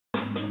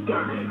I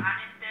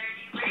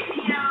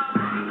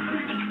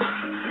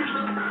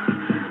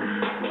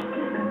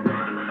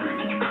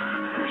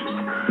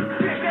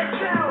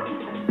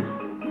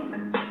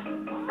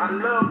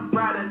love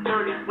Ridin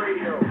Durty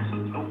radio.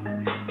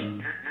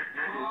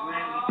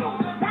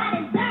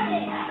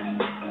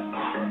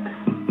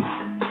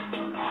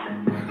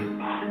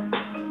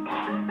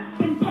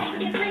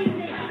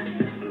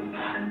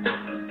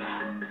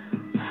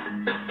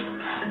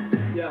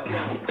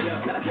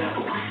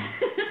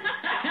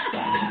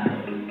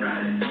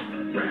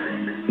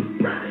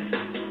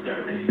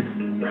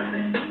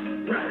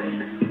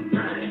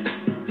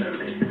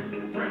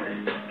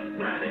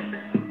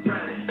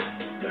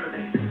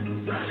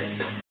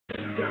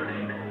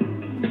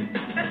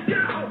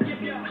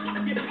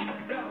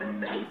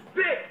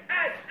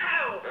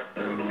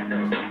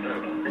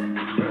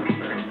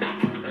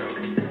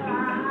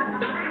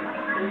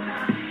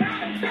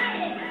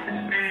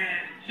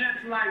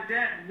 Like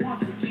that,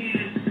 once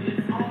again,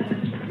 it's on.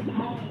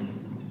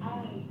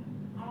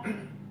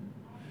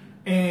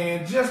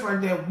 And just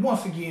like that,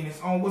 once again,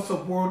 it's on. What's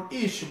up, world?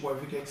 It's your boy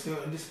Vic XL,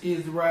 and this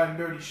is the Ridin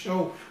Durty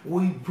show,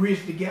 where we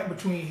bridge the gap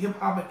between hip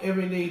hop and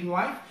everyday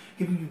life,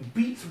 giving you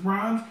beats,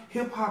 rhymes,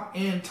 hip hop,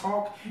 and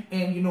talk.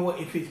 And you know what?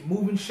 If it's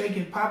moving,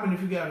 shaking, popping,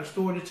 if you got a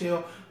story to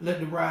tell, let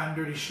the Ridin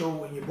Durty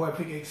show and your boy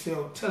Vic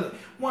XL tell it.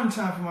 One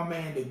time for my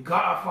man, the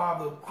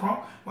Godfather of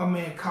Crunk, my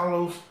man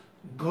Carlos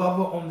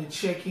Glover on the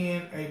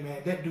check-in. Hey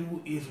man, that dude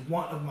is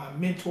one of my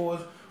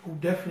mentors who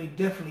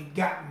definitely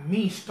got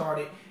me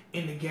started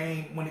in the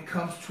game when it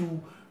comes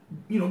to,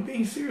 you know,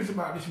 being serious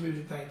about this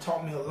music thing.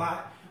 Taught me a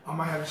lot. I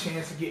had a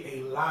chance to get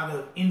a lot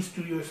of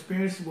in-studio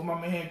experiences with my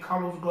man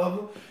Carlos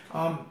Glover.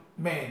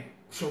 Man,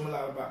 showed me a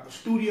lot about the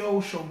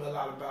studio, showed me a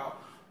lot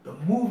about the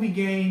movie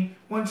game.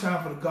 One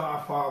time for the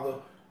Godfather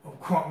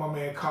of Crunk, my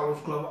man Carlos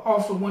Glover.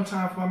 Also one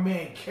time for my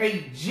man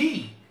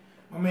KG.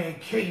 My man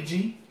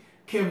KG.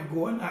 Kevin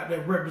Gordon out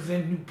there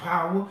representing New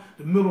Power,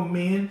 the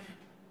middleman,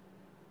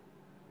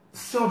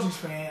 Celtics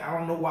fan. I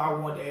don't know why I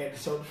wanted to add the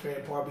Celtics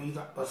fan part, but he's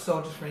a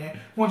Celtics fan.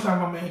 One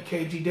time my man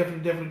KG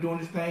definitely doing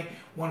this thing.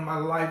 One of my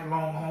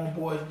lifelong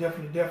homeboys,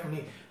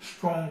 definitely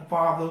strong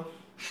father,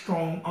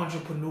 strong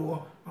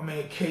entrepreneur. My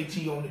man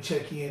KG on the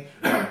check-in.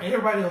 And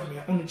everybody else,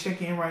 man, on the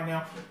check-in right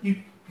now.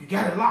 You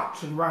got it locked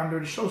to the Ridin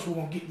Durty show, so we're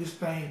going to get this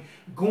thing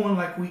going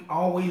like we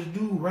always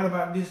do right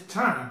about this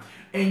time.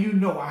 And you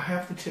know I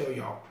have to tell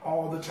y'all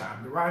all the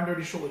time, the Ridin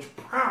Durty show is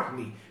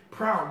proudly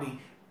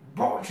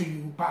brought to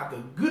you by the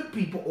good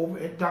people over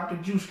at Dr.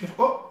 Juice.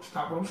 Oh,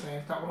 stop what I'm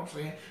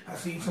saying. I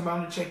see somebody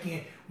on the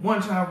check-in. One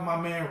time for my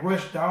man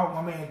Rush Dog,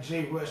 my man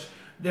Jay Rush,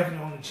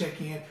 definitely on the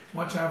check-in.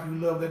 One time for you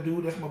love that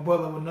dude, that's my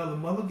brother of another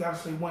mother. Got to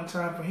say one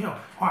time for him.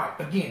 All right,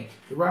 again,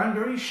 the Ridin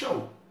Durty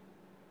show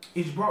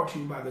is brought to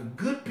you by the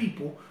good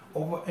people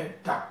over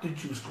at Dr.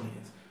 Juice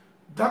Cleanse.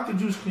 Dr.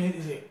 Juice Cleanse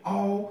is an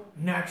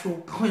all-natural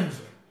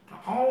cleanser. An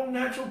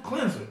all-natural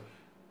cleanser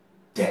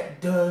that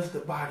does the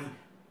body.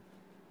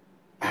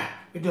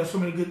 It does so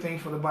many good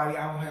things for the body,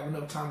 I don't have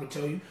enough time to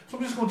tell you. So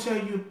I'm just going to tell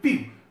you a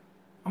few.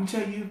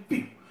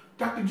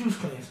 Dr. Juice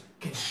Cleanse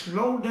can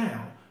slow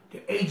down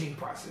the aging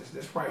process.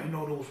 That's right, you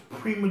know those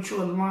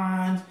premature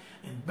lines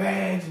and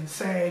bags and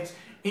sags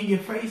in your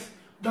face?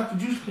 Dr.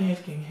 Juice Cleanse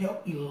can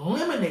help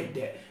eliminate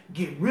that.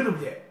 Get rid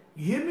of that.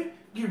 You hear me?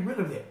 Get rid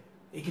of that.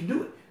 It can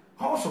do it.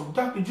 Also,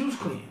 Dr. Juice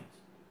Cleanse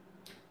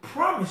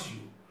promise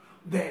you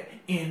that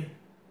in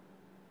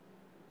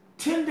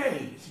 10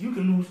 days, you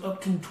can lose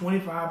up to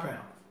 25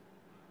 pounds.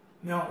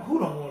 Now, who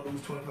don't want to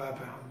lose 25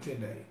 pounds in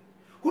 10 days?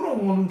 Who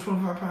don't want to lose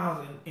 25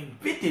 pounds in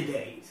 50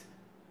 days?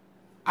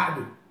 I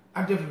do.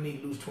 I definitely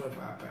need to lose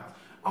 25 pounds.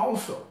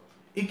 Also,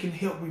 it can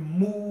help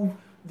remove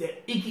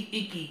that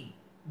icky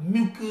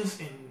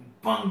mucus and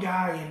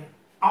fungi and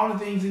all the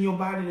things in your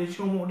body that you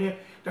don't want there.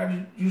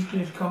 Dr. Juice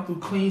Cleanse come through,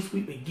 clean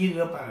sweep, and get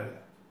it up out of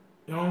there.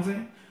 You know what I'm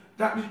saying?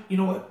 You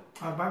know what?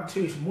 I'm about to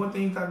tell you some more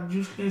things Dr.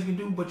 Juice Cleanse can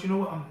do, but you know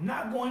what? I'm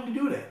not going to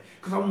do that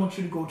because I want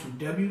you to go to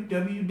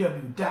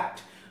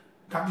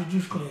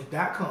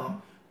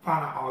www.drjuicecleanse.com,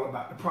 find out all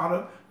about the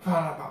product,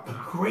 find out about the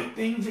great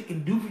things it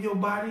can do for your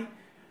body,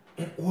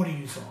 and order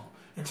you some.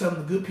 And tell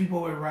them the good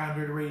people at Ridin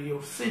Durty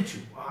Radio sent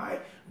you, all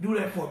right? Do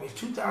that for me. It's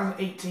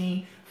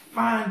 2018.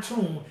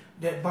 Fine-tune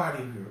that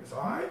body of yours,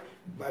 all right?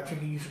 By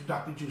drinking you some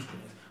Dr. Juice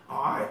Cleanse,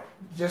 all right?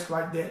 Just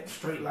like that,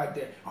 straight like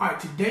that. All right,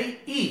 today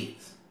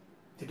is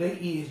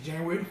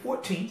January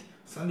 14th,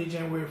 Sunday,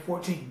 January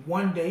 14th,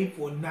 one day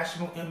for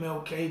National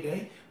MLK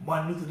Day.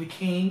 Martin Luther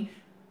King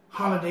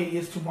holiday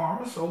is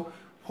tomorrow, so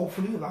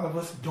hopefully a lot of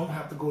us don't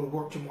have to go to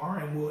work tomorrow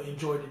and we'll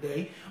enjoy the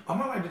day. I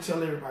like to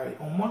tell everybody,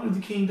 on Martin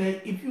Luther King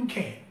Day, if you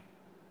can,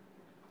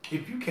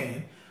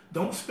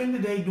 don't spend the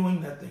day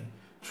doing nothing.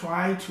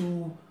 Try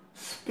to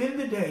spend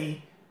the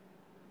day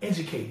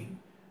educating.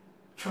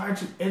 Try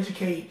to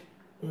educate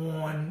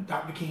on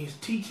Dr. King's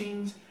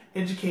teachings,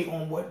 educate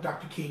on what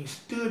Dr. King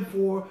stood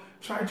for,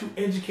 try to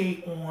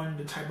educate on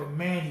the type of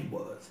man he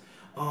was.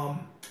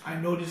 I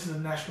know this is a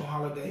national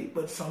holiday,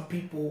 but some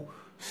people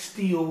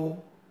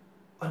still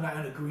are not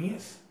in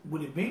agreement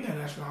with it being a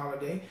national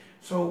holiday.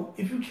 So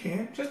if you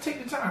can, just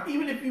take the time.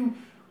 Even if you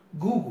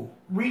Google,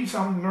 read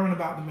something, learn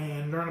about the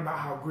man, learn about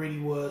how great he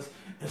was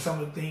and some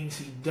of the things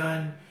he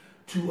done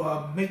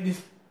to make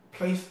this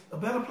place a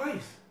better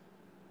place.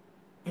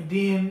 And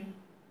then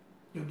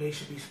your day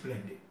should be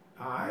splendid.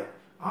 All right?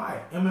 All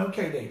right,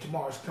 MLK Day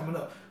tomorrow's coming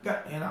up.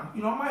 And I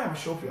might have a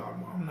show for y'all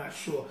tomorrow. I'm not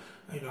sure.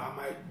 I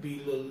might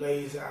be a little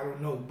lazy. I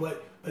don't know.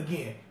 But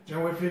again,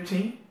 January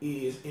 15th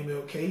is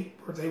MLK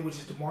birthday, which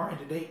is tomorrow, and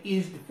today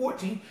is the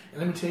 14th. And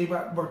let me tell you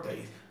about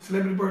birthdays,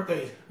 celebrity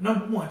birthdays.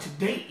 Number one,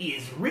 today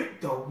is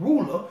Rick the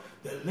Ruler,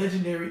 the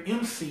legendary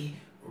MC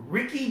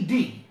Ricky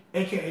D,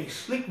 aka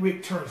Slick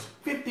Rick, turns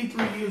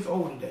 53 years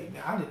old today.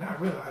 Now I did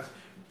not realize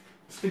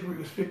Slick Rick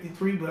was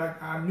 53,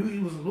 but I knew he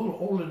was a little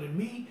older than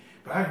me.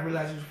 But I didn't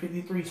realize he was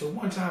 53. So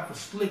one time for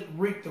Slick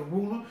Rick the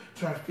Ruler,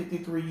 turns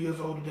 53 years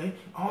old today.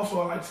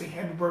 Also, I'd like to say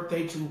happy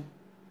birthday to,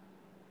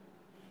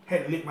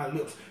 had to lick my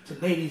lips, to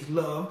Ladies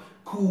Love,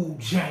 Cool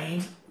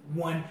James,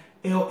 one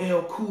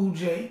LL Cool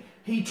J.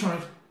 He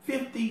turns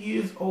 50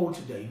 years old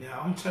today. Now,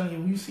 I'm telling you,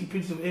 when you see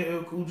pictures of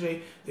LL Cool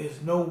J,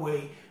 there's no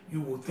way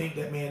you will think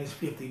that man is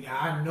 50. Now,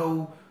 I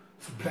know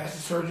some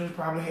plastic surgeons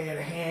probably had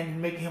a hand in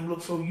making him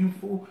look so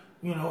youthful.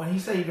 And he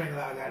said he drank a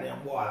lot of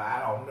goddamn water. I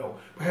don't know.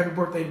 But happy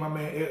birthday to my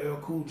man LL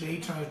Cool J. He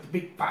turns the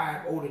big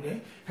 5 older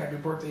today. Happy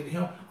birthday to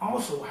him.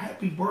 Also,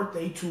 happy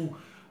birthday to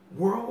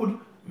world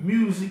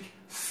music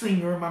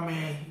singer, my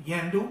man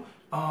Yandel.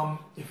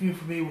 If you're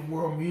familiar with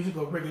world music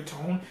or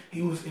reggaeton,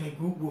 he was in a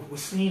group with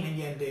Wasim and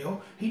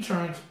Yandel. He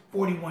turns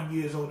 41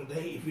 years old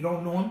today. If you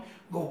don't know him,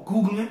 go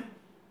Google him.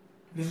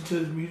 Listen to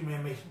his music,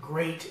 man. Makes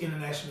great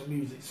international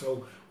music.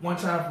 So one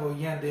time for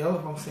Yandel,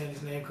 if I'm saying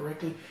his name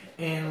correctly.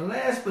 And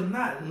last but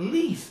not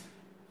least,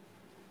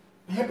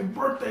 happy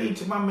birthday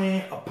to my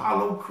man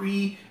Apollo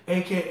Creed,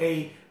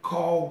 a.k.a.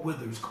 Carl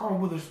Withers. Carl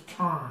Withers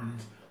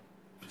turns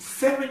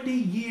 70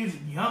 years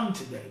young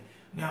today.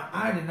 Now,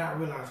 I did not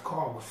realize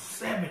Carl was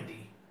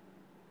 70.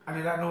 I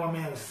did not know my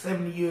man was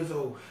 70 years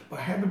old.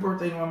 But happy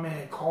birthday to my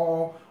man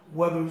Carl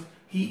Withers.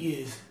 He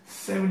is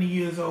 70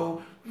 years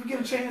old. If you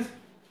get a chance,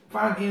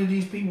 find any of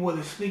these people, whether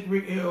it's Slick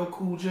Rick, LL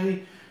Cool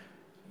J,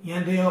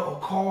 Yandel, or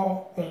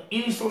Carl, on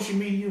any social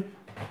media,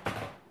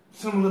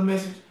 send them a little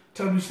message,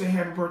 tell them you say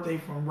happy birthday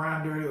from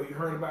Ridin Durty, or you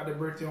heard about their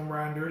birthday on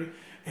Ridin Durty,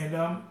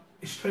 and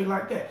it's straight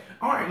like that.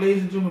 All right,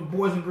 ladies and gentlemen,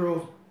 boys and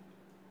girls,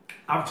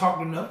 I've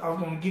talked enough. I was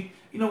going to get,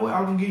 I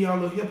was going to give y'all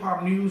a little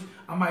hip-hop news.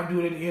 I might do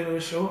it at the end of the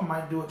show. I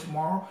might do it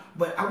tomorrow.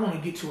 But I want to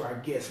get to our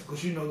guests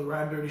because the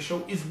Ridin Durty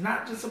Show is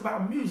not just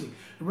about music.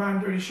 The Ridin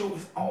Durty Show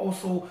is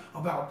also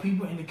about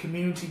people in the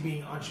community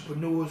being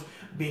entrepreneurs,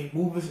 being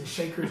movers and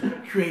shakers,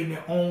 creating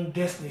their own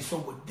destiny. So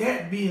with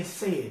that being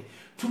said,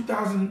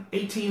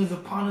 2018 is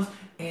upon us,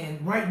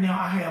 and right now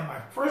I have my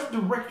first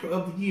director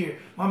of the year,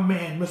 my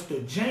man,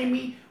 Mr.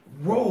 Jamie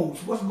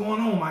Rhodes. What's going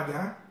on, my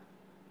guy?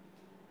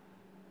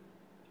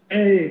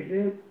 Hey,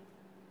 Vic.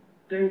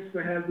 Thanks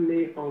for having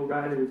me on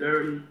Ridin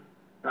Durty.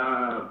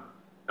 I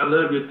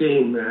love your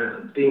theme,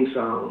 man. Theme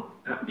song.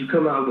 You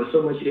come out with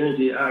so much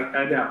energy.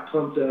 I got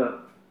pumped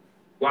up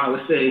while I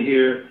was sitting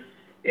here,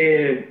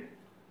 and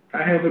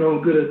I have it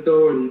on good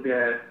authority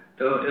that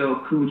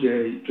LL Cool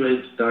J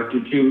drinks Dr.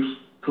 Juice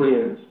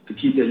Cleanse to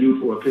keep that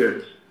youthful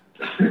appearance.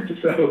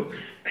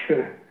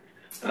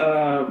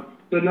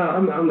 But no,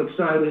 I'm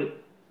excited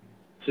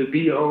to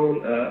be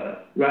on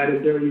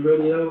Ridin Durty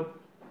Radio.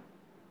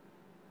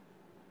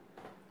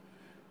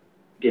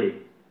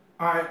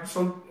 All right,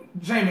 so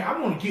Jamie, I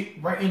want to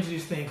get right into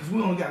this thing because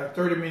we only got a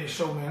 30-minute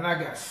show, man.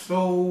 I got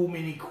so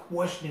many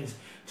questions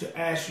to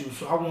ask you,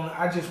 so I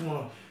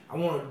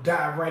want to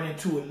dive right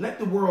into it. Let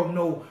the world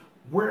know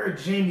where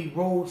Jamie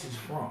Rhodes is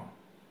from.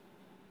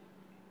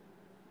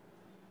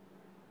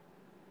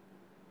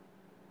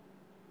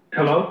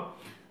 Hello?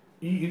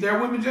 You there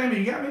with me, Jamie?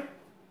 You got me?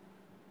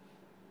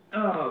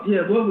 Oh,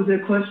 yeah. What was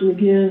that question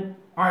again?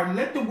 All right,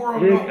 let the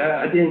world know.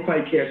 I didn't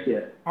quite catch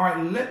that. All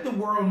right, let the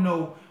world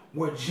know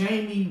where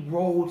Jamie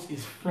Rhodes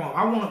is from.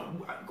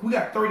 We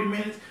got 30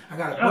 minutes. I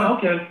got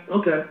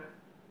a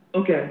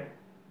Okay.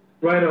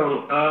 Right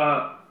on.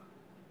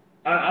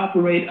 I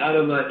operate out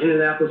of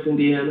Indianapolis,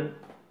 Indiana.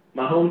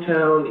 My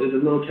hometown is a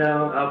little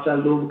town outside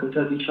Louisville,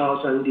 Kentucky,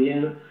 Charlestown,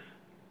 Indiana.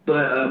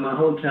 But my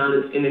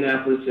hometown is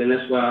Indianapolis, and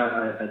that's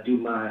why I do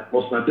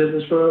most of my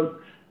business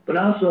from. But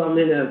also I'm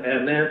in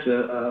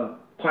Atlanta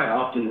quite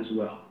often as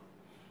well.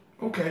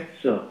 Okay.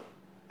 So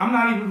I'm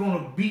not even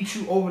going to beat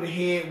you over the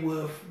head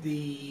with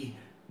the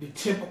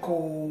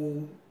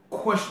typical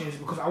questions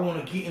because I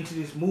want to get into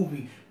this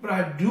movie. But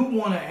I do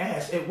want to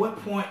ask, at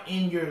what point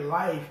in your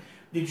life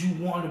did you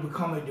want to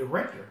become a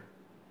director?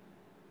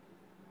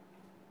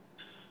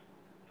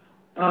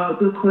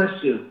 Good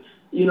question.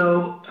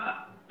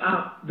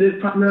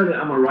 Primarily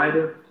I'm a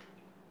writer.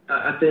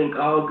 I think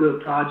all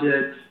good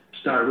projects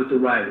start with the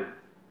writer.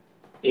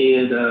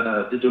 And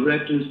the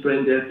directors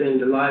bring their thing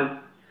to life.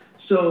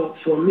 So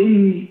for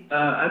me,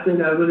 I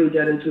think I really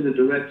got into the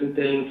directing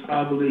thing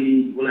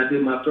probably when I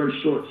did my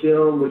first short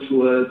film, which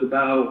was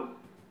about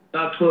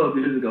 12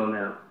 years ago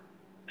now.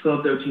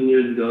 12, 13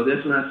 years ago.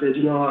 That's when I said,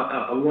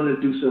 I want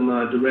to do some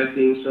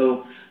directing.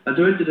 So I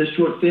directed a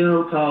short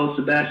film called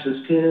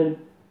Sebastian's Pen.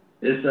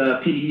 It's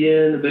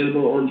PEN,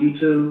 available on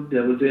YouTube.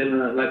 That was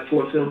in like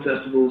 4 film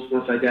festivals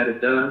once I got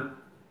it done.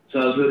 So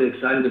I was really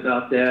excited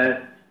about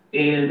that.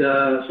 And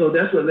so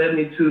that's what led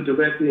me to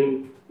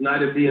directing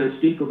Night of the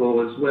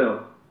Unspeakable as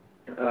well.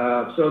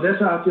 So that's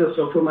how I feel.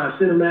 So for my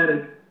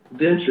cinematic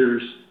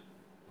ventures,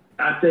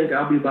 I think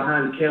I'll be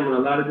behind the camera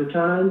a lot of the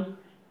times.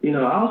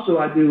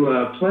 I do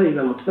plays.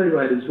 I'm a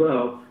playwright as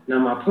well. Now,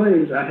 my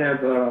plays, I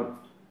have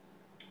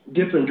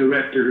different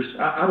directors.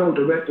 I don't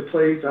direct the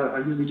plays. I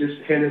usually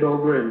just hand it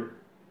over and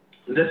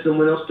let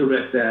someone else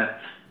direct that.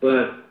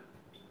 But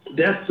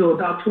that's so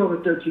about 12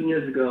 or 13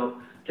 years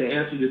ago, to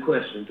answer your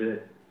question,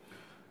 Vic.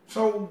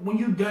 So when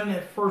you done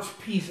that first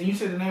piece, and you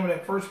said the name of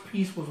that first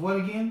piece was what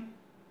again?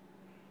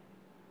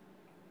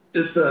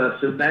 It's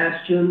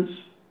Sebastian's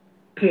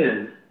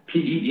Pen,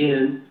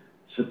 P-E-N,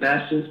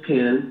 Sebastian's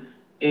Pen.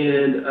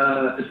 And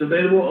it's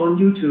available on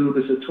YouTube.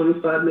 It's a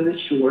 25-minute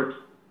short.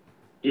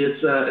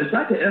 It's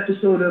like an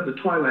episode of The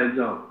Twilight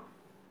Zone.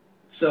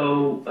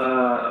 So,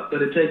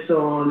 but it takes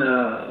on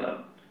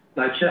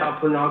like child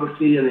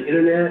pornography and the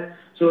internet.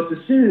 So it's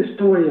a serious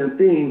story and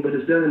theme, but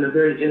it's done in a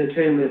very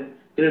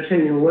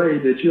entertaining way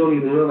that you don't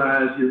even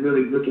realize you're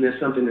really looking at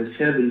something that's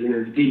heavy and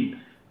as deep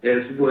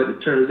as what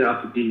it turns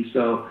out to be.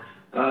 So,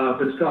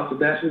 but it's called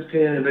Sebastian's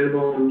Pen,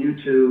 available on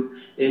YouTube.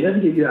 And that to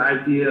give you an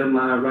idea of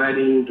my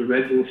writing,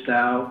 directing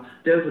style.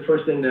 That was the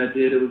first thing that I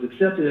did. It was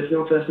accepted at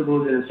film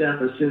festivals in San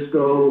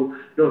Francisco,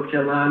 North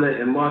Carolina,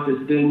 and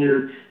Martha's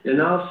Vineyard,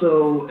 and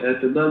also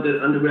at the London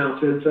Underground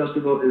Film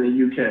Festival in the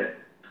UK.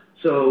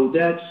 So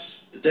that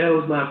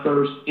was my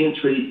first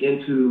entry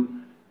into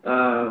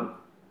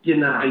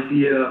getting the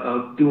idea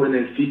of doing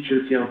a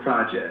feature film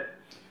project.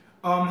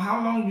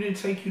 How long did it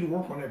take you to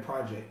work on that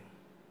project?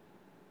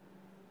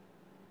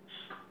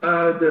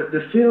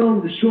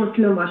 The short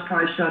film, I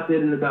probably shot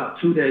that in about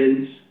 2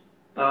 days.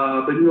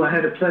 But I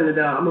had to plan it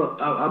out.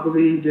 I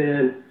believed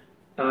in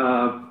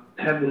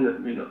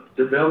having,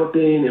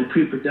 developing and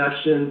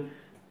pre-production.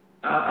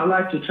 I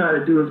like to try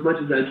to do as much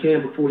as I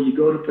can before you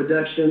go to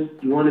production.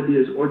 You want to be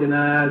as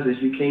organized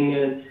as you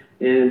can,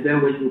 and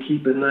that way you can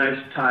keep a nice,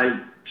 tight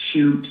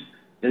shoot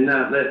and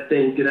not let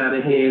things get out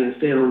of hand and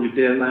stay on your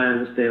deadline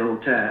and stay on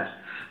task.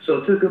 So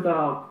it took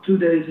about 2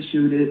 days to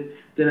shoot it.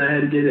 Then I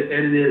had to get it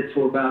edited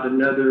for about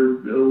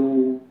another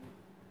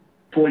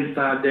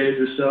 45 days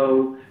or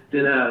so.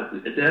 Then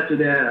after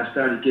that, I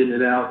started getting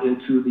it out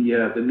into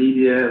the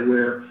media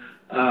where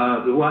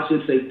I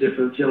should say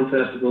different film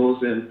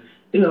festivals and,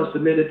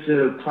 submitted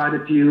to quite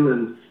a few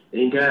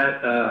and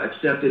got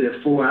accepted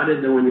at 4. I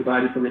didn't know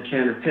anybody from a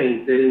can of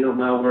paint. They didn't know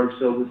my work,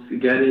 so it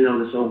got in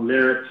on its own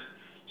merits.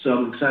 So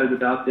I'm excited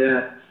about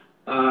that.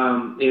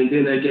 And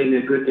then they gave me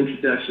a good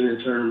introduction in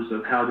terms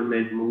of how to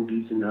make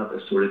movies and other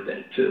sort of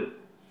thing, too.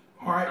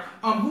 All right.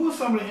 Who are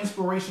some of the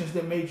inspirations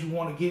that made you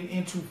want to get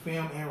into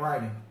film and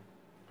writing?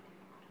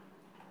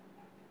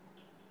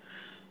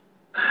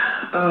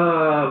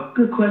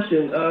 Good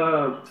question.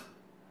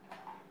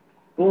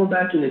 Going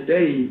back in the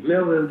day,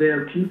 Melvin and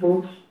their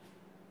Peoples,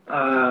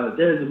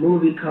 there's a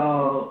movie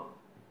called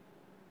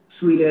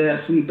Sweet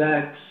Ass,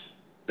 Sweetback's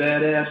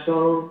Badass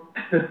Song.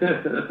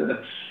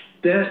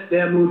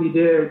 that movie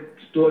there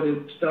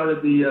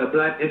started the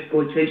black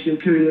exploitation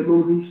period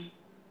movies.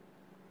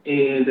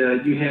 And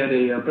you had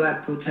a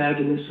black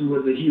protagonist who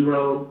was a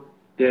hero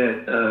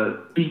that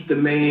beat the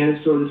man,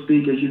 so to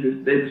speak, as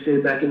they would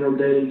say back in those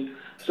days.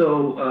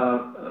 So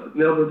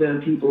Melvin Van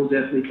Peebles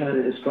definitely kind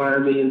of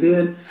inspired me. And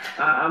then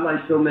I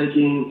like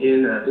filmmaking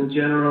in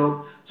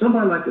general.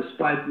 Somebody like a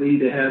Spike Lee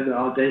that has the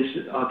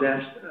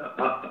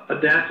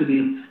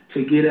audacity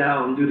to get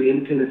out and do the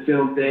independent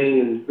film thing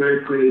and is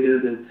very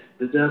creative and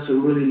has done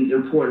some really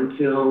important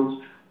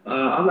films.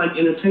 I like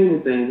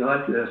entertaining things. I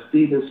like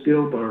Steven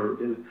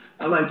Spielberg, and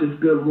I like just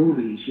good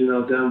movies,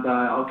 done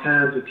by all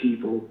kinds of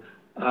people.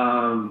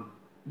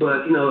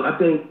 But I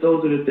think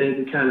those are the things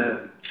that kind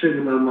of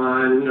trigger my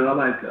mind. I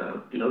like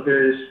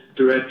various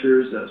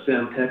directors,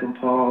 Sam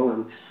Peckinpah,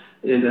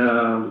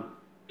 and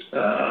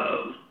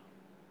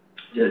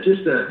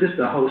just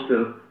a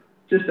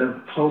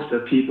host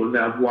of people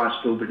that I've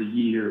watched over the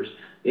years,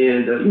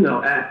 and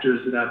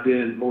actors that I've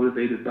been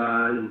motivated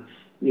by, and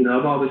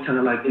I've always kind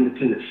of liked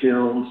independent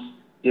films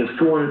and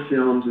foreign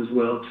films as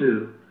well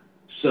too.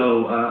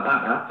 So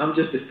I'm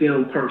just a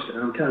film person.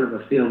 I'm kind of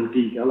a film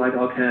geek. I like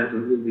all kinds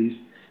of movies,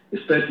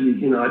 especially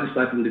I just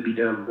like them to be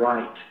done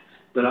right,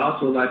 but I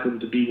also like them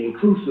to be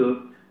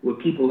inclusive with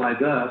people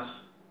like us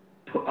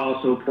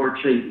also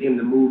portrayed in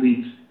the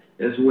movies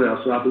as well.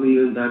 So I believe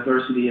in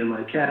diversity in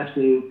my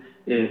casting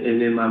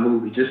and in my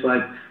movie. Just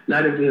like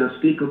Night of the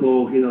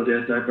Unspeakable,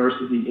 there's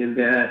diversity in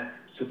that.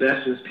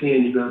 Sebastian's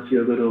Pen, you're going to see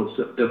a little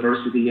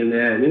diversity in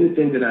that. And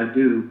anything that I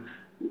do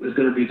is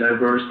going to be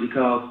diverse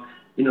because,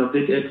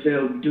 Vic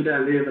XL, we do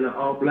not live in an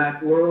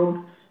all-black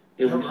world,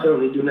 and we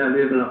certainly do not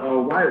live in an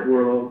all-white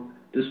world,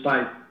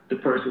 despite the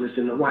person that's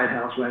in the White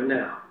House right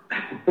now.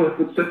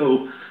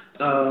 So,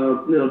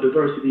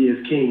 diversity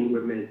is king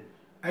with me.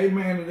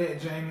 Amen to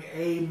that, Jamie.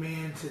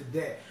 Amen to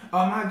that.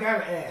 I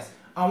gotta ask,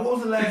 what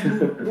was the last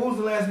movie? What was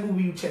the last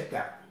movie you checked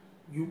out?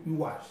 You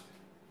watched?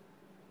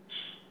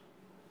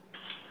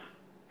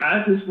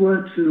 I just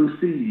went to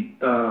see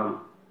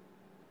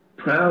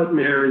Proud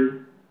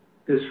Mary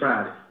this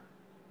Friday,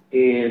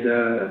 and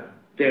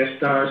that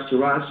stars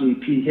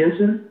Taraji P.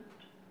 Henson.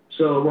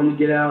 So I wanted to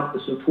get out to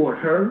support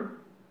her.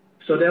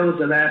 So that was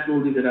the last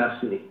movie that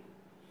I seen.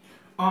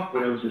 That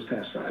was this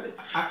past Friday.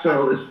 I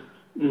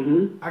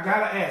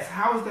gotta ask,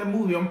 how is that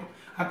movie?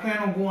 I plan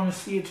on going to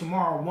see it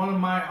tomorrow. One of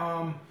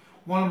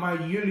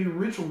my yearly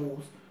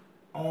rituals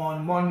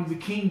on Martin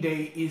Luther King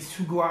Day is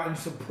to go out and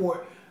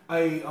support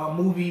a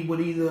movie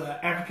with either an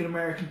African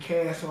American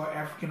cast or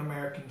African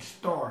American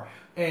star.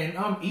 And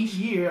each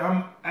year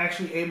I'm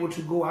actually able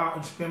to go out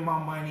and spend my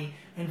money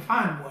and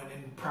find one.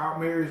 And Proud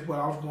Mary is what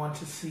I was going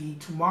to see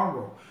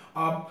tomorrow.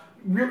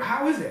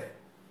 How is that?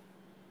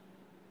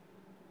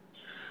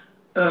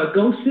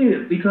 Go see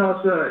it,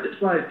 because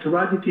it's like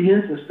Taraji P.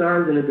 Henson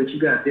stars in it, but you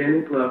got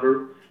Danny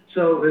Glover.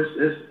 So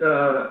it's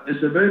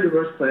a very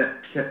diverse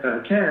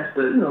cast,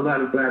 but a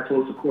lot of black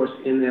folks, of course,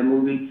 in that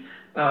movie.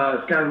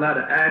 It's got a lot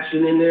of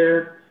action in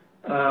there.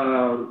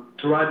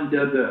 Taraji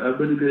does a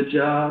really good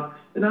job,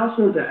 and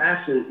also the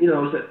action.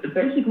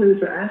 Basically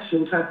it's an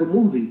action type of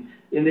movie,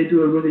 and they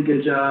do a really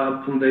good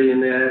job conveying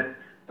that.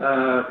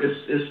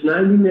 It's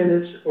 90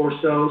 minutes or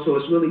so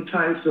it's really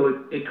tight.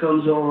 So it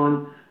comes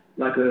on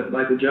like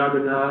a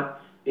juggernaut,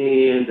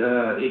 and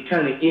it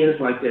kind of ends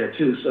like that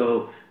too.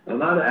 So a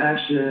lot of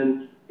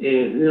action,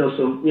 and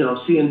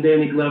seeing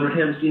Danny Glover,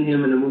 haven't seen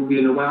him in a movie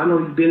in a while. I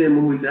know he's been in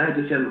movies. I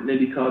just haven't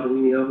maybe caught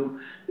any of them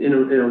in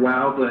a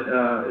while. But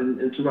and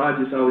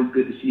Taraji's always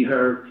good to see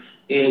her,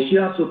 and she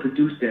also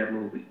produced that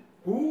movie.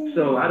 Ooh.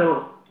 So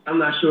I'm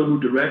not sure who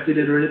directed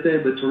it or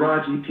anything, but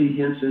Taraji P.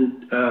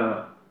 Henson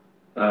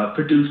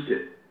produced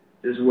it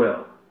as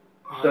well.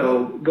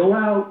 So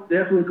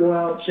definitely go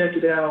out, check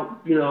it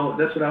out.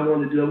 That's what I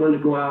want to do. I want to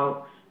go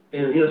out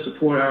and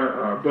support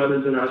our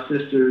brothers and our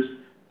sisters,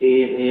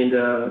 and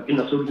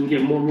so we can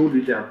get more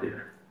movies out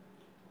there.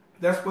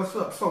 That's what's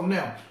up. So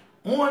now,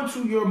 on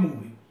to your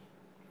movie,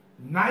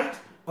 Night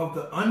of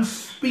the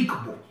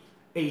Unspeakable,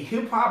 a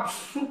hip-hop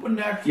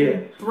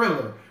supernatural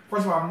thriller.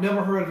 First of all, I've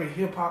never heard of a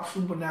hip-hop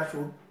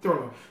supernatural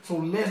thriller. So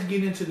let's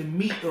get into the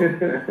meat of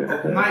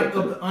Night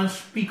of the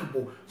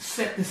Unspeakable.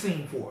 Set the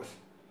scene for us.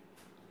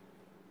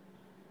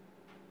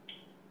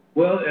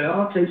 Well, it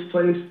all takes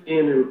place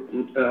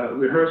in a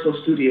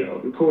recording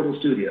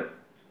studio.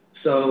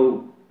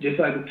 So just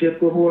like a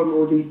typical horror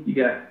movie, you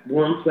got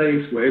one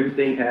place where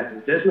everything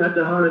happens. That's not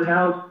the haunted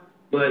house,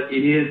 but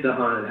it is the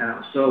haunted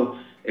house. So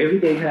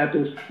everything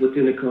happens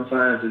within the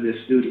confines of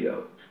this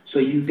studio. So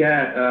you've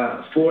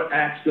got 4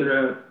 acts that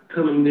are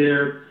coming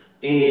there,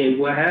 and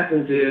what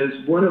happens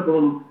is one of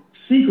them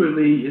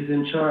secretly is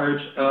in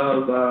charge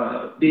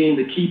of being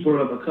the keeper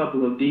of a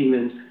couple of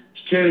demons.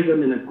 She carries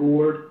them in a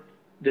gourd.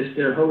 That's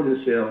their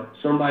holding cell.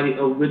 Somebody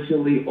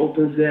originally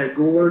opens that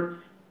gourd,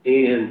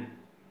 and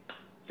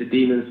the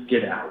demons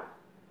get out.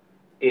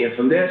 And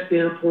from that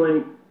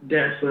standpoint,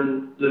 that's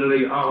when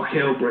literally all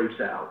hell breaks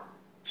out.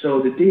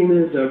 So the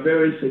demons are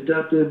very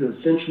seductive and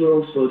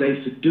sensual, so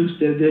they seduce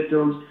their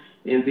victims,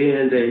 and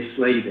then they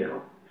slay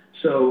them.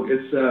 So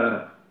it's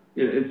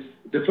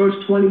the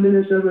first 20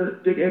 minutes of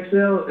it, Vic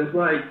XL, is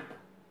like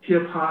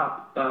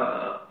hip-hop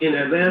in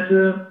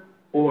Atlanta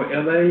or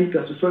LA,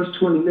 because the first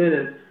 20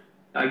 minutes,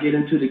 I get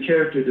into the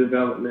character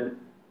development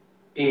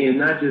and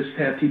not just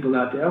have people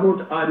out there. I want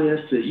the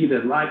audience to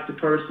either like the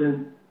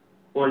person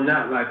or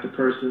not like the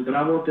person, but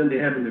I want them to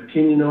have an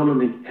opinion on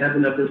them and have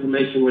enough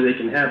information where they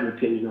can have an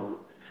opinion on them.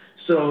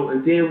 So,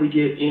 and then we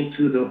get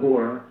into the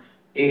horror,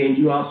 and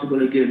you're also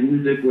going to get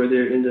music where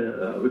they're in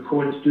the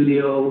recording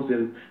studios,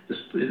 and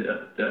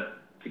the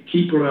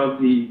keeper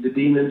of the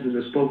demons is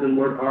a spoken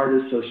word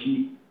artist, so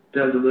she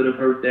does a little of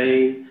her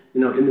thing. In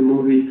the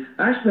movie.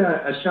 Actually,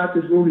 I shot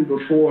this movie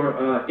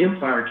before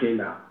Empire came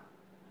out.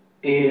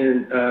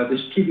 And this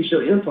TV show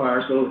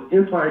Empire, so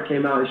Empire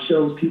came out, it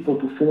shows people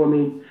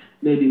performing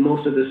maybe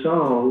most of the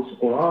songs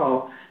or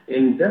all.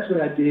 And that's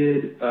what I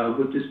did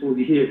with this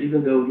movie here,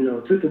 even though,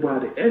 it took a while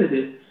to edit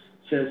it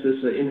since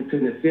it's an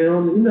independent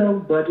film.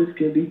 Budgets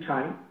can be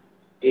tight.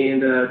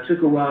 And it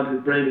took a while to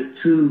bring it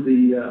to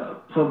the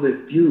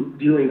public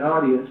viewing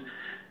audience.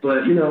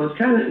 But, it's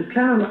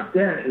kind of like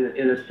that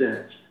in a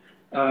sense.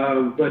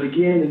 But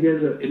again,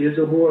 it is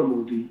a horror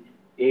movie,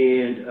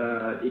 and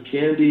it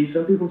can be,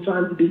 some people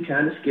find it to be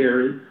kind of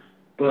scary,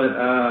 but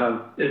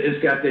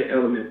it's got that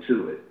element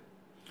to it.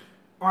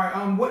 All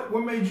right,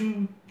 what made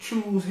you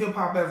choose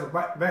hip-hop as a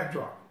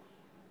backdrop?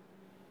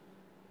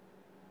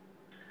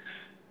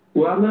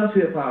 Well, I love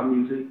hip-hop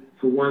music,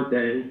 for one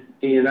thing,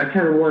 and I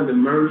kind of wanted to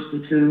merge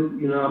the two.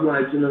 I'm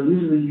like,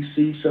 usually you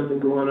see something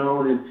going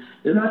on, and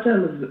a lot of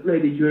times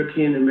maybe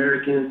European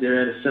Americans,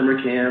 they're at a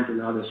summer camp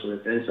and all this sort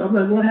of thing. So I'm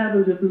like, what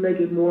happens if we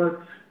make it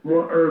more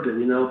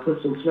urban,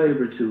 put some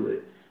flavor to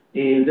it?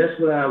 And that's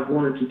what I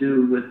wanted to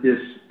do with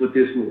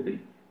this movie.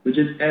 We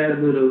just add a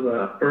little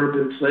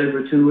urban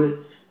flavor to it,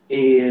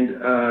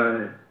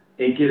 and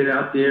and get it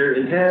out there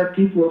and have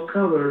people of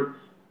color,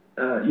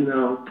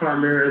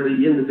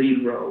 primarily in the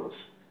lead roles.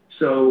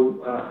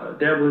 So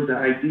that was the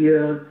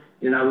idea,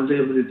 and I was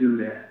able to do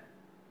that.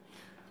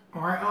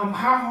 All right.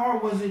 How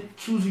hard was it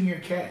choosing your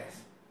cast?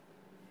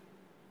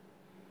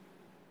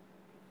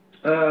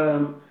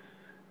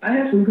 I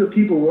had some good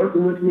people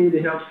working with me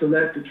to help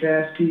select the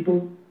cast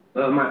people.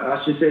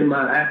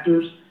 My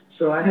actors.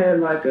 So I had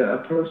like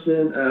a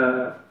person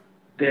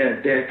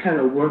that kind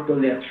of worked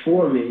on that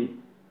for me,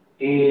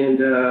 and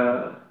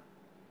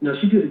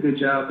she did a good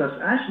job because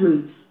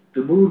actually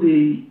the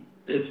movie,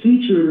 it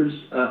features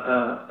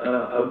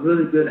a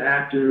really good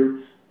actor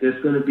that's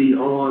going to be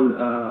on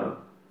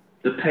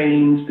the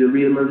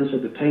reemergence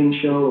of the Pain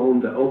show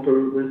on the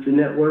Oprah Winfrey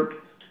Network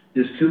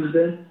this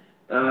Tuesday.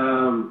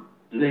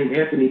 Named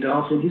Anthony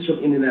Dawson. He's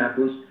from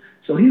Indianapolis.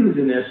 So he was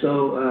in there.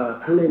 So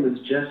her name is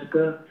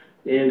Jessica,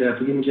 and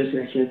forgive me,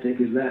 Jessica, I can't think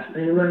of his last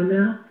name right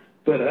now.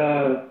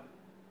 But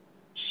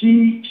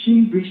she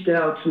reached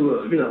out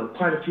to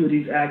quite a few of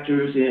these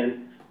actors,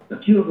 and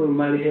a few of them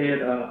might have had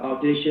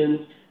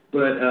auditions,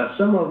 but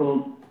some of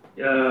them,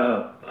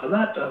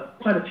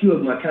 quite a few of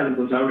them I kind of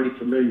was already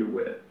familiar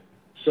with.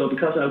 So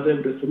because I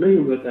was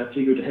familiar with, I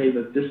figured, hey,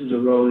 look, this is a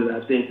role that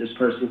I think this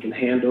person can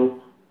handle,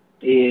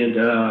 and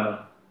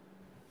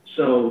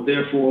so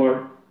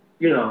therefore,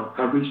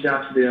 I reached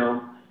out to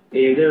them,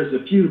 and there's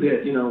a few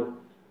that,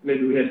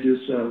 maybe we had to do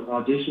some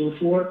auditioning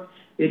for.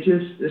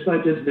 It's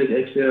like this Vic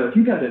XL. If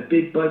you got a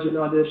big budget and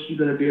all this, you're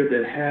going to be able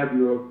to have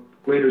your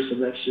greater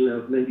selection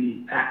of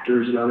maybe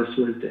actors and all this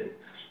sort of thing.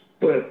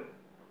 But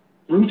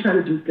when you try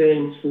to do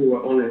things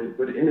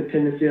with an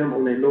independent film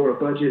on a lower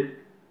budget,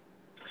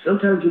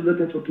 sometimes you're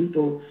looking for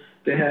people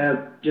that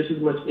have just as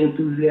much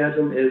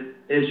enthusiasm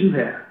as you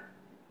have,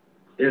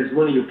 as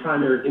one of your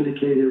primary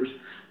indicators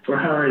for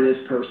hiring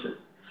this person.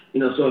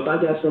 So if I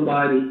got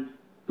somebody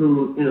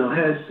who,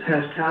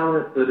 has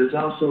talent but is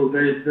also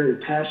very, very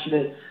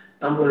passionate,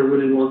 I'm going to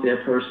really want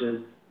that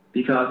person,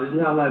 because it's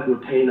not like we're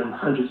paying them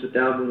hundreds of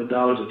thousands of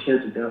dollars or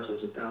tens of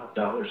thousands of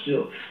dollars.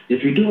 So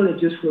if you're doing it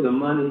just for the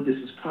money, this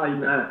is probably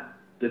not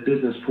the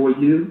business for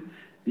you,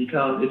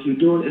 because if you're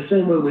doing it the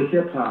same way with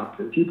hip-hop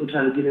and people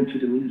trying to get into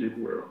the music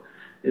world,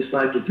 it's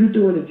like if you're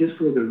doing it just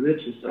for the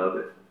riches of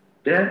it,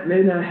 that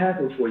may not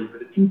happen for you.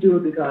 But if you do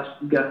it because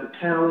you got the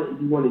talent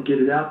and you want to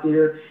get it out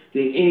there,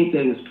 then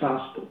anything is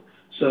possible.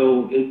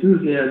 So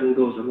enthusiasm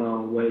goes a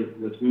long way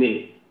with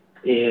me.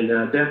 And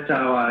that's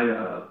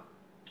how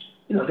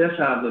that's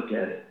how I look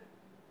at it.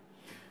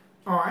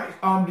 All right.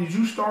 Did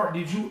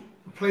you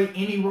play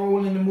any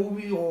role in the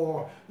movie,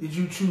 or did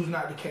you choose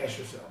not to cast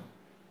yourself?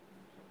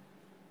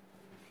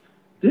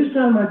 This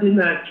time I did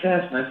not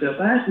cast myself.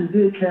 I actually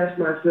did cast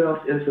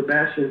myself in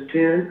Sebastian's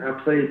 10. I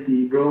played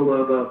the role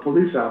of a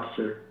police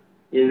officer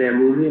in that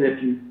movie. And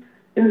if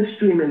it's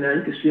streaming now,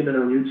 you can stream it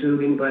on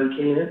YouTube. Anybody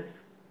can.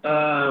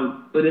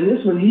 But in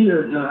this one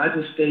here, no, I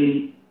just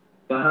stayed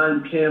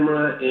behind the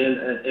camera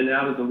and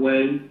out of the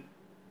way.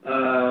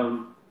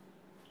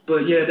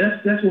 But yeah,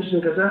 that's interesting,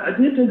 because I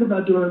did think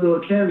about doing a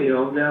little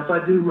cameo. Now, if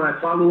I do my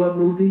follow-up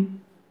movie,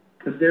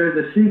 because there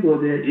is a sequel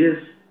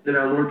that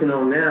I'm working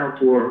on now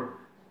for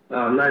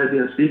Night of the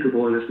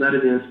Unspeakable, and it's Night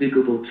of the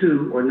Unspeakable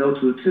 2, or No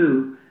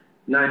 2,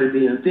 Night of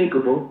the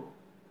Unthinkable.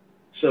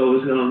 So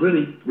it's going to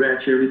really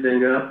ratchet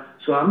everything up.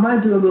 So I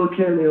might do a little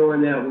cameo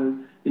in that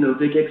one.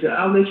 Vic XL.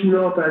 I'll let you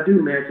know if I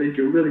do, man, so you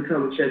can really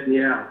come and check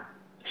me out.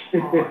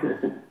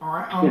 All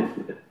right.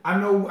 I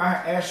know I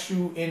asked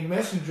you in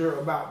Messenger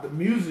about the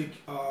music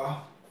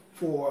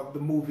for the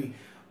movie.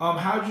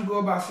 How did you go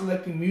about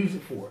selecting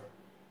music for it?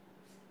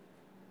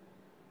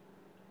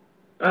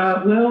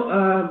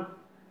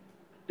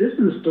 This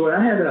is a story.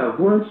 I had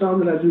one song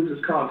that I used.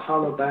 It's called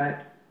Holler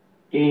Back,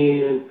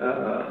 and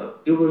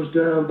it was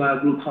done by a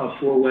group called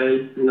Four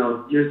Way,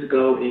 years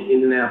ago in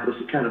Indianapolis.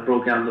 It kind of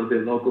broke out a little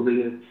bit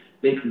locally and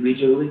maybe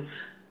regionally.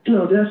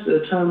 That's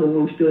a time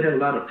when we still have a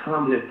lot of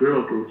prominent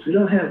girl groups. We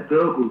don't have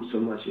girl groups so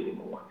much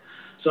anymore.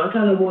 So I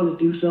kind of wanted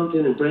to do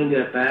something and bring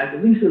that back,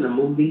 at least in a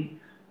movie.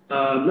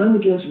 Nothing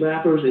against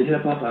rappers and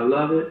hip-hop. I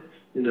love it.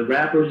 And the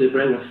rappers, they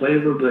bring a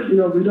flavor, but, we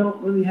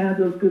don't really have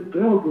those good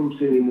girl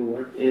groups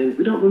anymore. And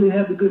we don't really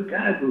have the good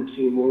guy groups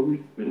anymore.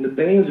 And the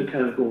bands are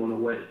kind of going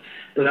away.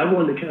 But I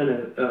wanted to kind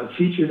of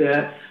feature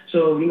that.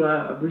 So,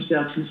 I reached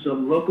out to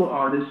some local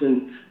artists,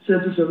 and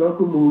since it's a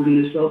local movie,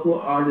 it's local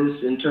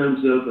artists in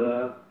terms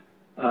of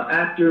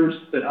actors,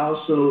 but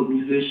also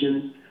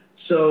musicians.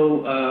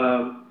 So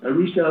I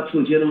reached out to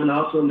a gentleman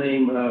also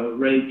named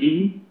Ray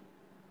E.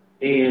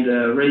 And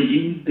Ray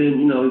E's been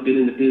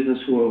in the business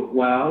for a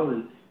while,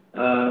 and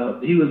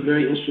he was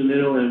very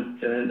instrumental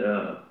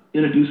in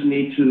introducing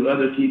me to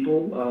other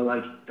people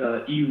like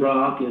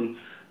E-Rock, and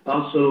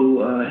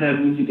also had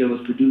music that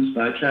was produced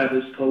by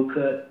Travis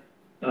Colcutt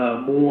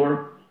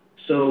Moore.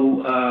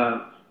 So,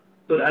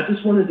 but I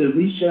just wanted to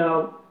reach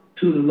out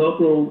to the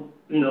local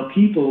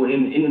people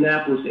in the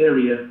Indianapolis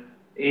area,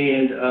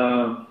 and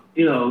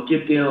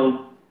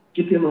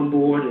get them on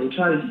board, and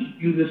try to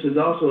use this as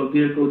also a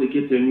vehicle to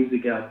get their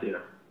music out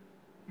there.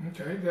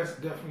 Okay, that's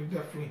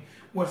definitely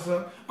what's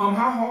up. How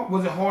hard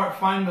was it? Hard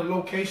finding the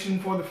location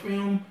for the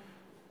film?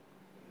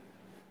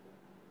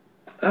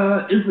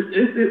 I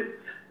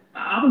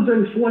was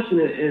very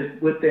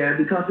fortunate with that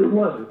because it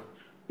wasn't.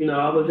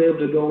 I was able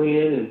to go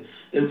in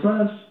and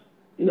plus,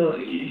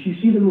 if you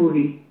see the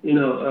movie,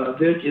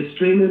 Vic, it's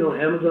streaming on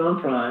Amazon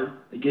Prime.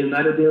 Again,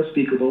 Night of the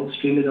Unspeakable,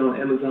 streaming on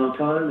Amazon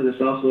Prime, and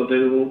it's also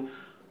available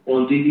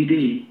on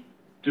DVD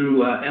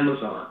through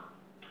Amazon.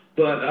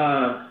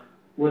 But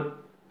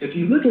if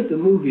you look at the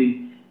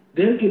movie,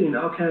 they're getting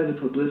all kinds of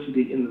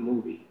publicity in the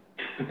movie.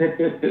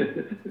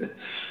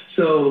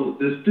 So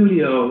the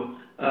studio,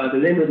 the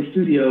name of the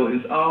studio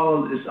is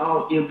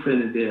all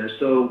imprinted there.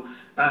 So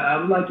I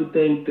would like to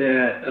think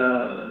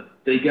that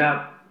they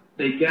got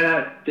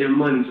their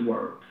money's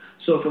worth.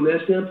 So from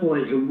that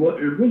standpoint, it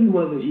really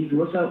wasn't easy.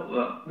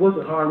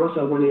 Wasn't hard. Once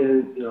I went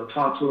in,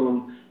 talked to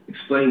them,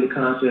 explained the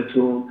concept to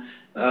them.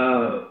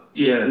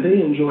 And they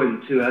enjoyed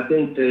it too. I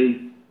think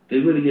they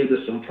really gave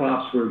us some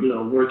props for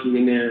working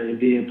in there and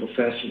being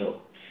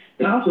professional.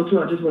 And also too,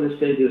 I just want to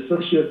say the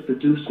associate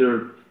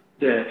producer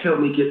that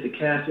helped me get the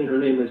casting, her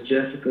name is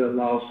Jessica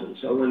Lawson.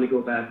 So I wanted to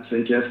go back and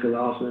say Jessica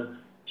Lawson.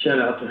 Shout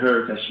out to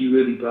her because she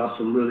really brought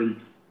some really,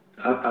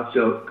 I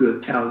felt,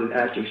 good, talented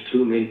actors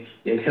to me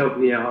and helped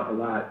me out a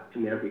lot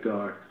in that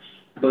regard.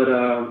 But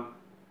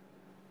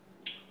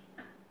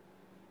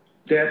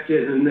that's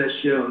it in a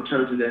nutshell in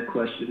terms of that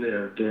question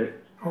there, Dick.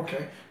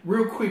 Okay,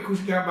 real quick, we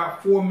got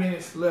about 4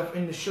 minutes left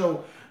in the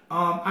show.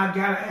 I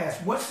gotta ask,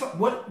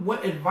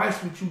 what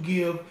advice would you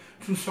give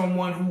to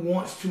someone who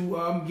wants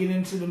to get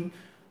into the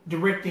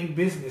directing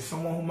business?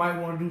 Someone who might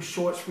want to do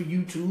shorts for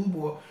YouTube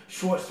or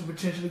shorts to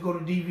potentially go to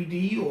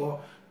DVD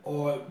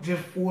or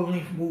just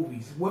full-length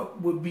movies.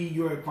 What would be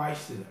your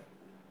advice to them?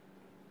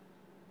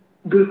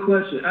 Good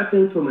question. I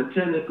think from a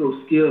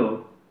technical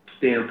skill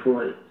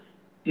standpoint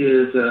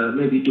is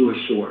maybe do a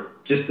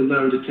short just to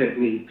learn the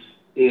techniques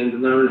and to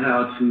learn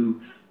how to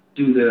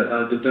do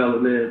the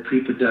development,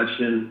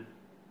 pre-production,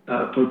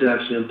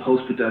 production,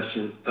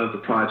 post-production of the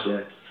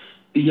project.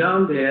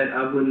 Beyond that,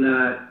 I would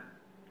not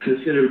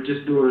consider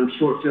just doing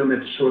short film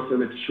after short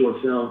film after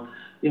short film.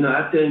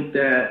 I think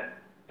that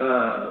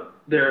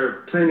there are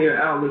plenty of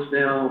outlets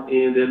now,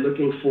 and they're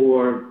looking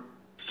for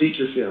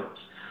feature films.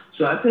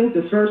 So I think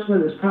the first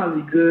one is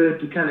probably good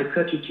to kind of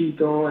cut your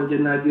teeth on, get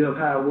an idea of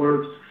how it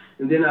works.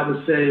 And then I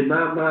would say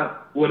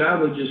what I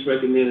would just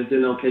recommend is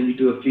then, okay, you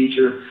do a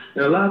feature.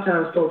 And a lot of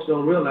times folks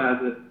don't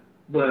realize it,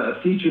 but a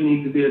feature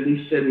needs to be at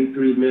least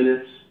 73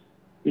 minutes,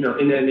 in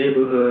that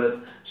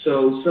neighborhood.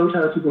 So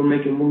sometimes people are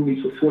making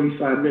movies for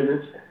 45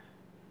 minutes,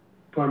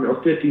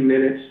 or 50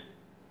 minutes,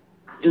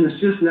 and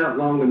it's just not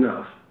long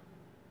enough.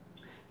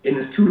 And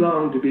it's too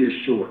long to be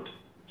a short.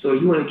 So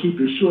you want to keep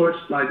your shorts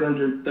like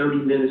under 30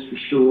 minutes for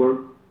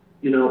sure,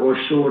 or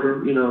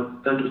shorter,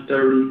 under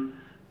 30.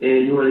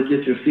 And you want to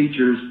get your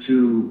features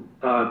to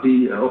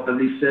be at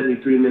least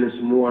 73 minutes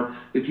or more.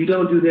 If you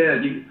don't do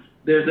that,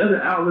 there's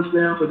other outlets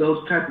now for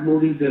those type of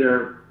movies that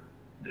are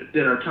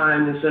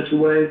timed in such a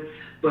way.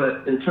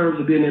 But in terms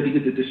of being able to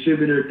get the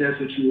distributor, that's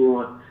what you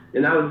want.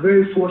 And I was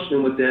very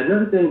fortunate with that.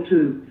 Another thing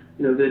too,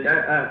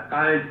 that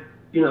I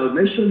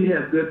make sure you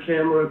have good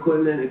camera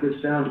equipment and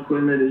good sound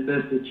equipment as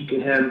best that you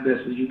can have, as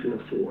best as you can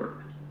afford.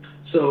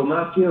 So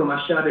my film,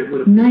 I shot it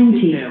with a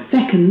 90 camera,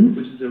 seconds,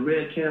 which is a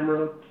red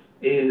camera.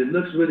 And it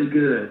looks really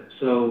good.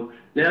 So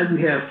now you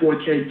have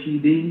 4K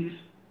TVs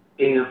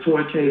and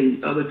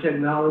 4K other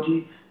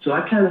technology. So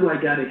I kind of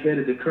got ahead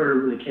of the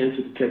curve when it came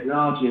to the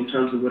technology in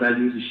terms of what I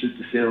usually shoot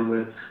the film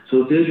with.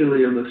 So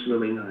visually, it looks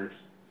really nice.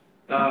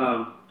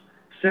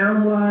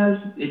 Sound-wise,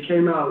 it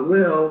came out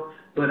well,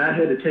 but I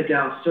had to take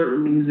out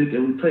certain music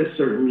and replace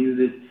certain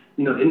music,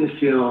 in the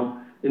film.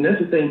 And that's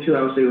the thing, too,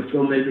 I would say with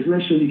filmmakers.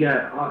 Make sure you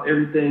got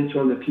everything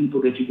from the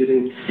people that you're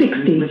getting.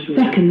 60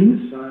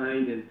 seconds.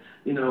 Signed and,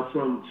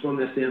 from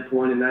that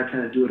standpoint, and I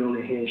kind of do it on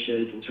a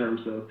handshake in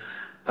terms of,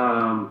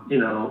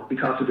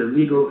 because of the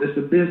legal, it's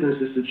a business,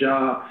 it's a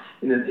job.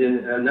 And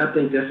I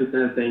think that's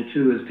another thing,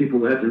 too, is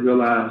people have to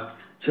realize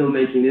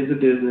filmmaking is a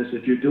business.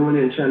 If you're doing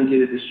it and trying to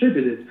get it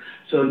distributed,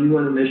 so you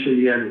want to make sure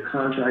you have your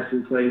contracts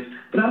in place,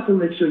 but also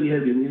make sure you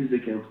have your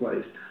music in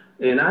place.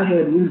 And I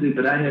had music,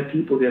 but I had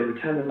people that were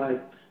kind of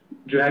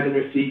dragging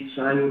their feet,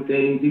 signing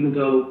things, even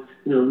though,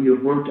 we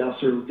had worked out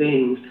certain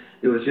things.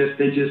 It was just,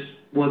 they just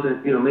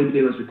wasn't, maybe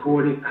they was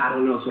recording, I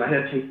don't know. So I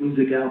had to take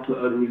music out, put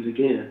other music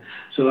in.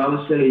 So I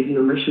would say,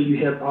 make sure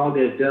you have all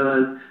that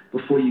done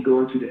before you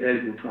go into the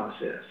editing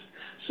process.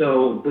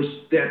 So, which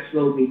that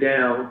slowed me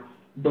down.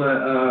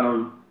 But,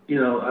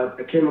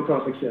 I came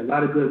across, like I said, a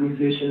lot of good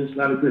musicians, a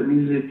lot of good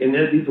music, and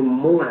there's even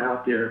more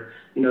out there.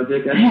 They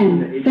got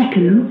 10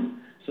 seconds.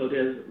 So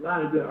there's a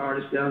lot of good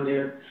artists down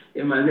there.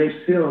 In my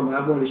next film,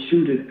 I want to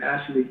shoot it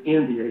actually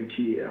in the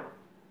ATL.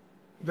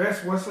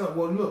 That's what's up.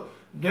 Well, look,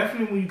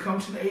 definitely when you come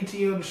to the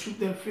ATL to shoot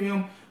that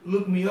film,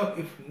 look me up.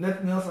 If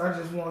nothing else, I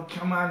just want to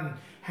come out and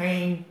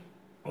hang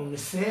on the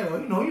set, or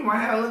you might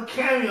have a little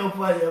cameo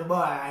for your boy.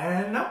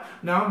 I don't know.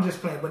 No, I'm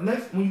just playing. But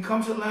next, when you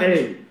come to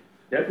Atlanta,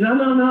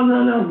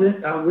 no,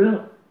 Vic, I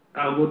will.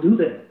 I will do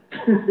that.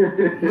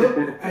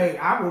 Look, hey,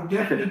 I will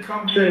definitely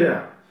come hang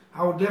out.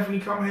 I will definitely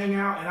come hang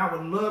out, and I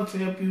would love to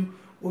help you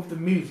with the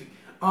music.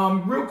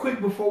 Real quick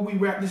before we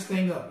wrap this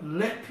thing up,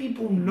 let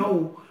people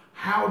know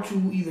how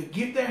to either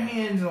get their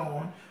hands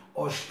on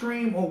or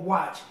stream or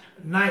watch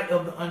Night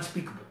of the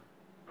Unspeakable.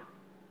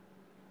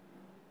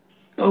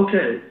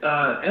 Okay,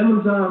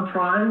 Amazon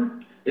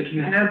Prime. If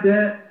you have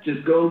that,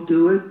 just go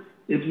do it.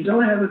 If you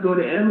don't have it, go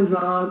to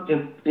Amazon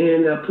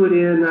and put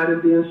in Night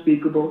of the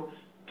Unspeakable.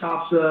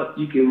 Pops up.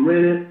 You can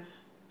rent it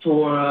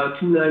for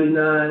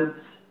 $2.99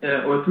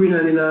 or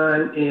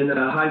 $3.99 in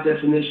high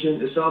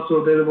definition. It's also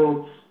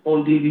available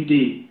on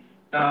DVD.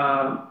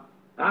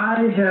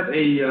 I have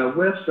a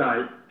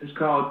website. It's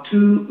called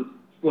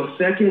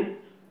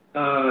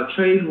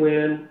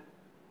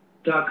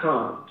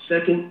Tradewind.com.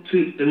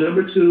 The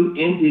number 2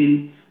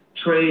 ND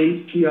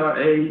Trade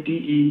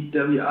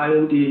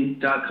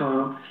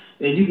TRADEWIND.com.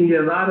 And you can get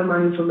a lot of my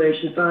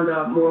information, find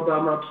out more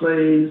about my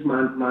plays,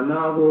 my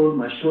novels,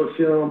 my short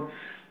film,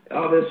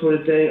 all that sort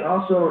of thing.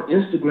 Also on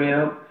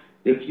Instagram,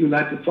 if you'd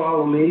like to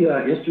follow me,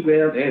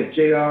 Instagram at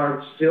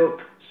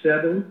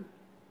JRSilk7,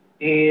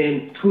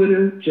 and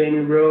Twitter,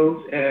 Jamie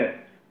Rhodes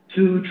at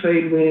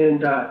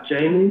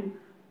 2tradewind.jamie.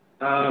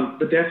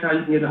 But that's how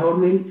you can get a hold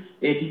of me.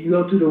 If you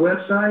go to the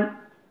website,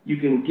 you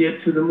can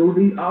get to the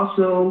movie.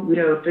 Also, we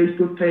have a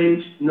Facebook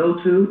page,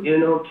 NOTU,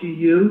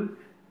 N-O-T-U,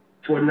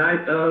 for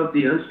Night of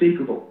the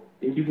Unspeakable.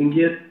 And you can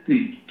get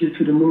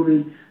to the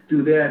movie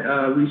through that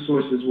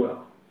resource as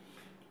well.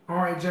 All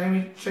right,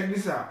 Jamie, check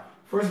this out.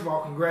 First of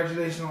all,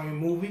 congratulations on your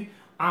movie.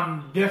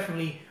 I'm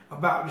definitely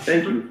about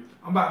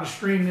to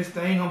stream this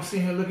thing. I'm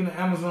sitting here looking at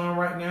Amazon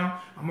right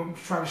now. I'm going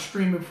to try to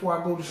stream it before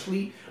I go to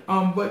sleep.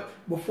 But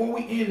before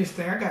we end this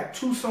thing, I got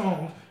 2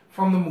 songs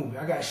from the movie.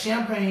 I got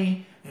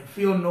Champagne and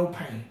Feel No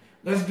Pain.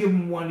 Let's give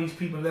them one of these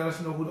people and let us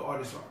know who the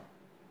artists are.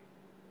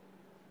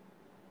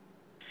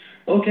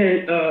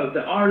 Okay,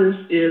 the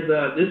artist is,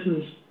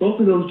 both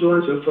of those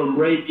joints are from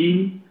Ray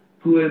E.,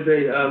 who is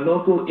a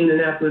local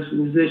Indianapolis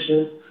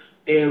musician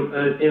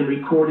and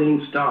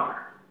recording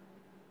star.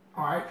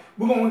 All right,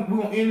 we're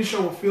gonna end the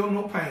show with Feel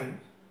No Pain.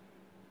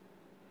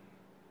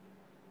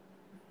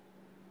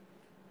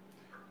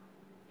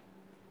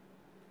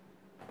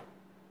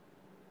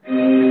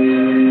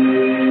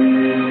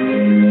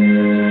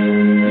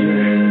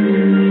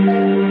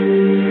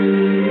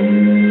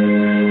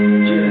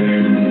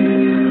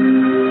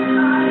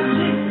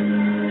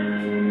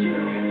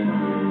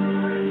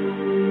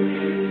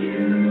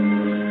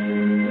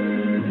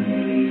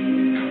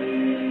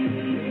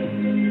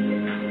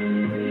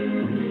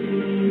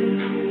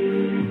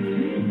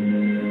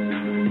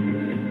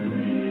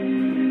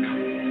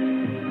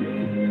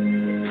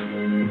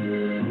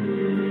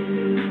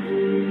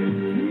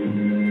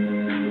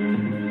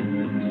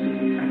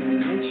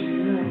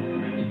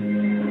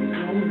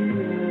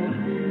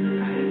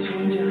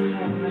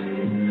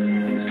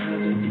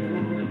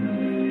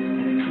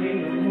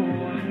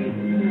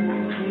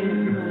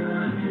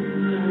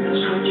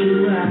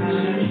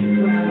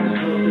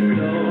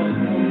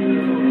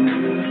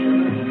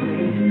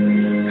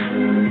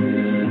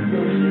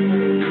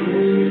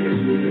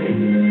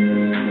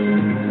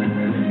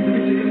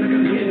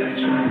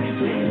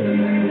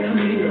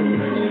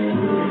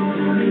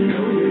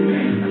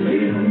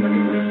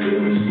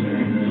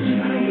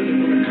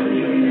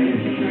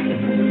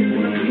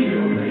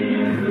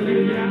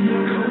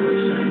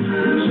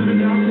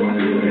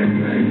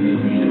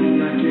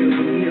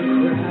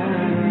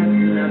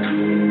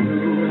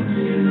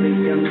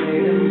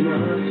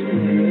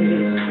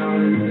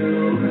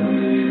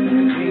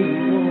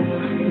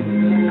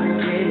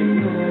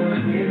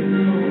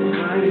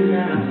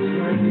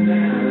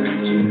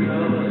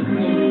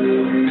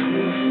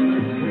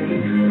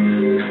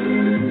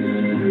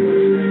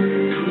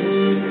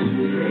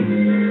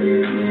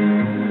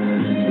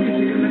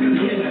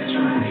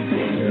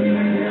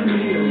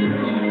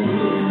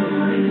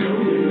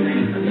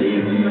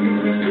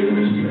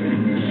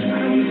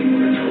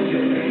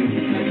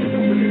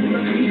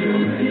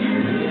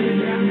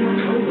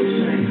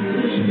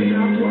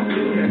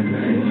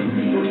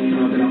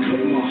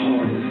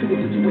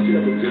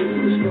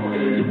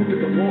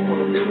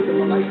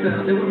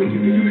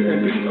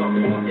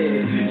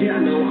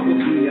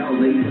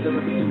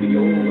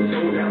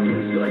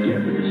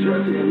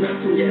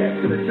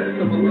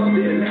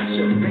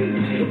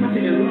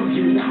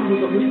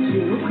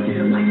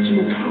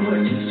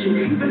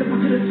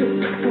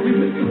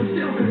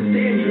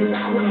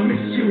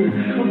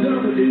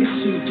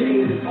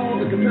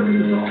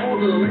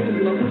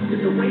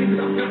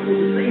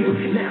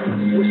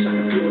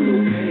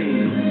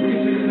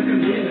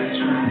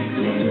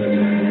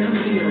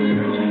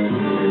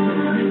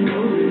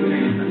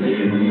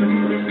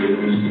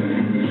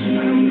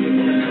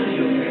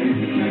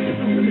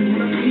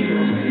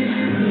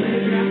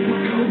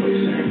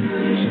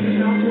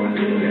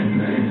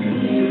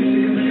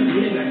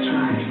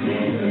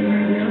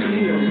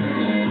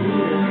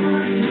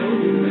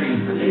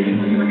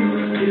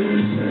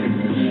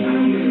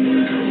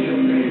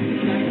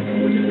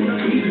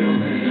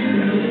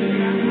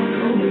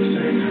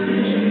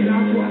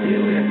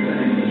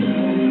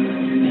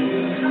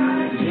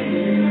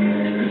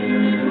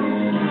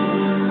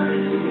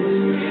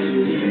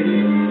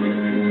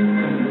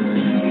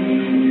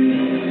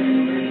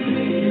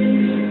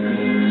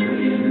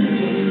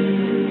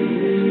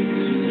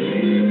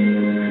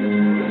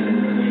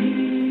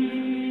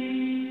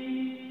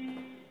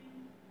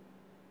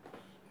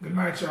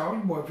 right, y'all.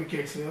 Your boy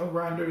Vic XL,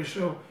 Ridin Durty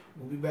Show.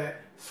 We'll be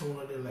back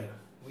sooner than later.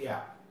 We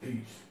out.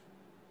 Peace.